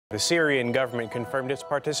The Syrian government confirmed its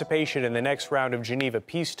participation in the next round of Geneva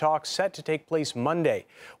peace talks set to take place Monday.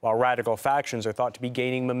 While radical factions are thought to be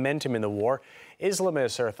gaining momentum in the war,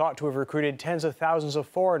 Islamists are thought to have recruited tens of thousands of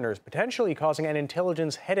foreigners, potentially causing an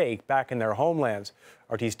intelligence headache back in their homelands.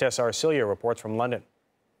 RT's Tesa Arcilla reports from London.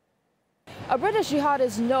 A British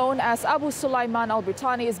jihadist known as Abu Sulaiman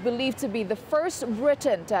al-Britani is believed to be the first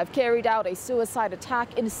Briton to have carried out a suicide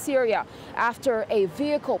attack in Syria after a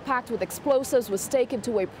vehicle packed with explosives was taken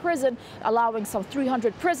to a prison, allowing some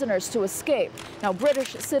 300 prisoners to escape. Now,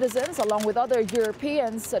 British citizens, along with other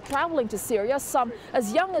Europeans traveling to Syria, some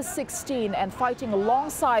as young as 16 and fighting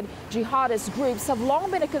alongside jihadist groups, have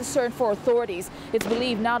long been a concern for authorities. It's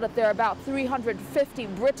believed now that there are about 350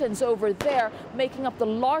 Britons over there, making up the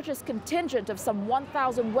largest contingent of some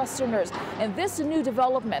 1,000 Westerners. And this new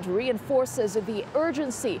development reinforces the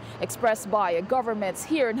urgency expressed by governments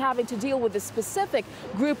here in having to deal with a specific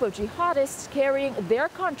group of jihadists carrying their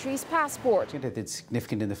country's passport. It's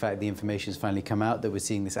significant in the fact the information has finally come out that we're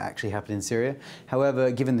seeing this actually happen in Syria.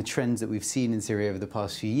 However, given the trends that we've seen in Syria over the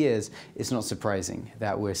past few years, it's not surprising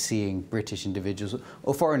that we're seeing British individuals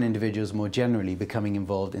or foreign individuals more generally becoming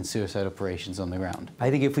involved in suicide operations on the ground. I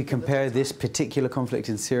think if we compare this particular conflict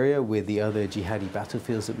in Syria with the other jihadi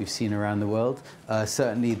battlefields that we've seen around the world,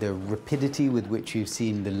 certainly the rapidity with which we've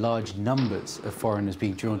seen the large numbers of foreigners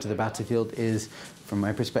being drawn to the battlefield is, from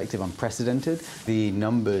my perspective, unprecedented. The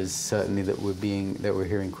numbers certainly that we're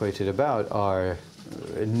hearing quoted about are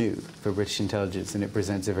new for British intelligence, and it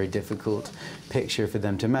presents a very difficult picture for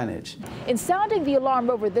them to manage. In sounding the alarm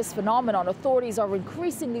over this phenomenon, authorities are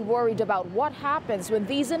increasingly worried about what happens when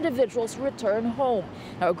these individuals return home.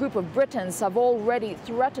 Now, a group of Britons have already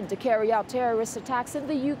threatened to carry out terrorist attacks in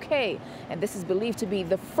the UK, and this is believed to be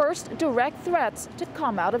the first direct threats to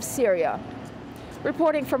come out of Syria.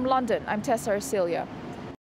 Reporting from London, I'm Tesa Arcilla.